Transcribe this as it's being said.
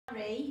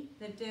Harry,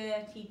 the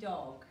dirty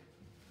dog.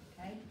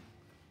 Okay.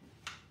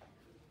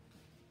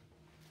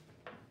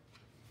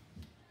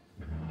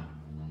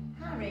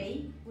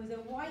 Harry was a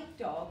white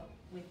dog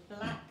with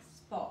black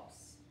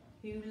spots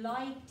who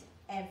liked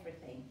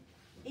everything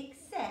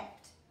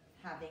except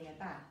having a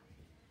bath.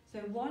 So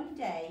one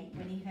day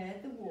when he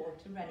heard the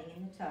water running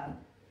in the tub,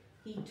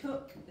 he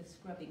took the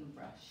scrubbing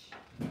brush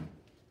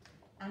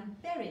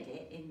and buried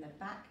it in the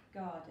back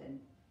garden.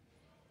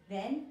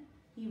 Then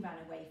he ran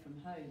away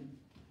from home.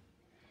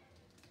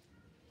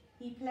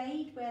 He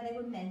played where they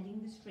were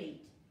mending the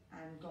street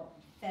and got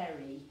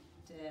very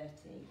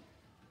dirty.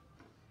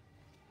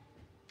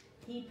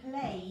 He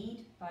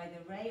played by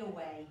the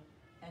railway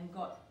and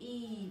got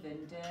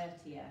even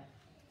dirtier.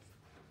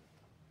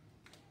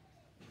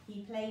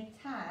 He played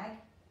tag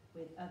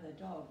with other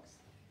dogs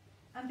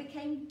and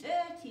became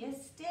dirtier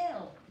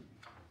still.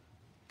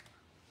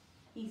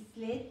 He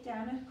slid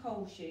down a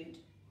coal chute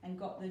and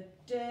got the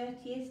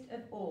dirtiest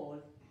of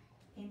all.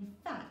 In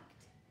fact,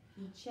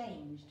 he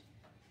changed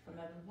from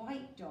a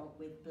white dog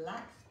with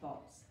black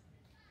spots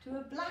to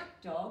a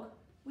black dog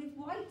with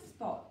white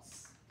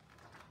spots.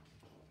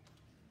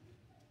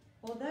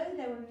 Although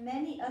there were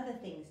many other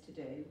things to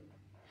do,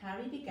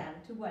 Harry began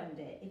to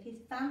wonder if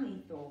his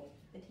family thought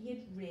that he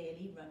had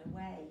really run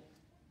away.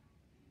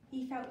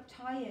 He felt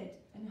tired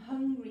and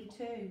hungry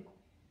too,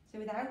 so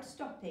without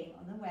stopping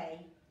on the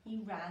way,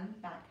 he ran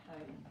back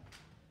home.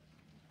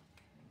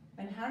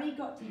 When Harry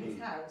got to his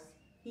house,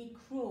 he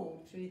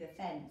crawled through the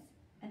fence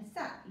and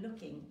sat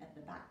looking at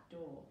the back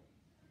door.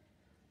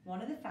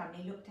 One of the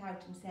family looked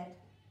out and said,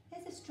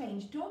 "There's a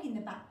strange dog in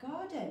the back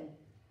garden.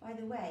 By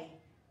the way,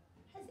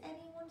 has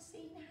anyone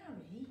seen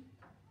Harry?"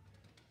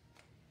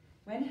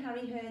 When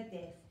Harry heard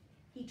this,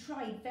 he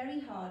tried very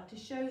hard to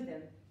show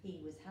them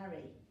he was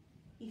Harry.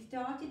 He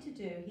started to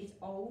do his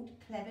old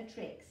clever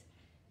tricks.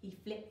 He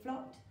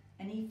flip-flopped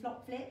and he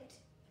flop-flipped.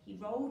 He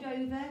rolled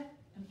over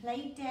and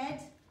played dead.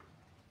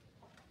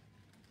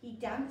 He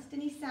danced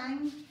and he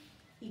sang.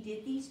 He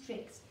did these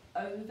tricks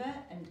over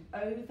and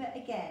over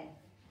again,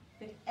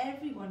 but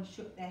everyone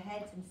shook their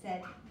heads and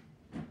said,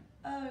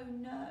 "Oh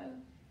no,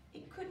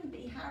 it couldn't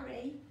be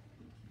Harry."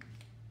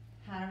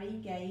 Harry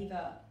gave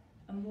up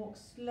and walked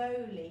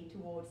slowly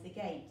towards the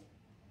gate,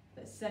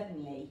 but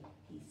suddenly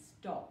he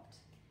stopped.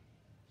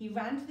 He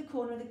ran to the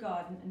corner of the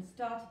garden and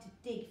started to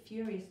dig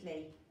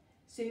furiously.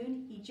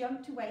 Soon he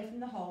jumped away from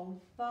the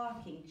hole,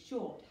 barking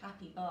short,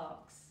 happy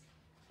barks.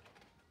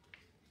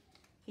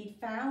 He'd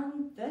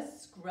found the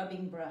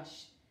scrubbing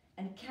brush,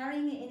 and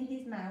carrying it in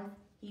his mouth,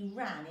 he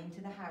ran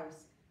into the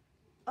house.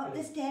 Up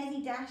the stairs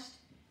he dashed,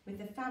 with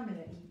the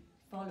family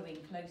following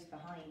close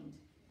behind.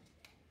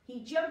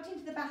 He jumped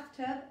into the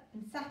bathtub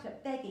and sat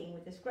up begging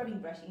with the scrubbing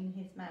brush in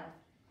his mouth,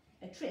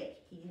 a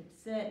trick he had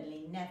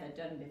certainly never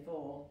done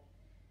before.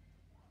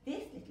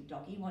 "This little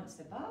doggy wants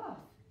a bath,"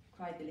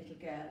 cried the little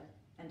girl,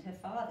 and her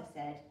father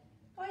said,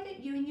 "Why don't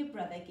you and your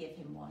brother give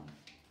him one?"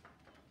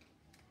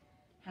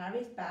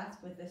 Harry's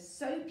bath was the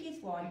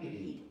soapiest one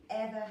he'd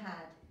ever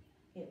had.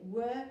 It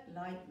worked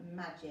like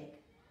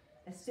magic.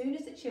 As soon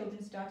as the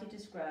children started to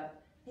scrub,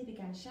 they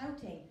began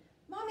shouting,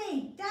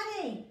 "Mummy,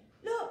 Daddy,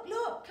 look,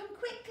 look, come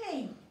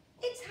quickly!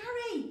 It's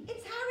Harry,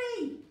 it's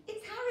Harry,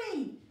 it's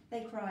Harry!"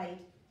 they cried.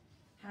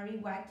 Harry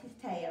wagged his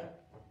tail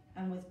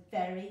and was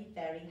very,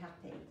 very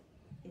happy.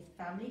 His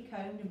family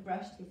combed and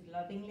brushed him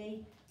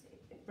lovingly,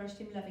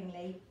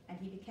 and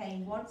he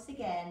became once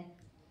again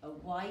a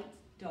white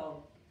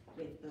dog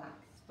with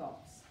black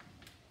spots.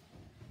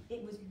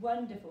 It was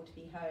wonderful to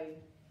be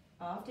home.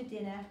 After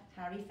dinner,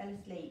 Harry fell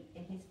asleep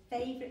in his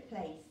favourite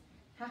place,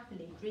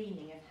 happily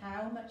dreaming of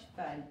how much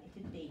fun it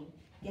had been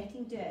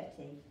getting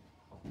dirty.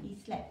 He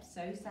slept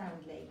so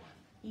soundly,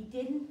 he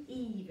didn't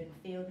even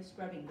feel the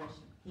scrubbing brush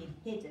he'd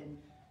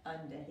hidden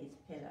under his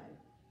pillow.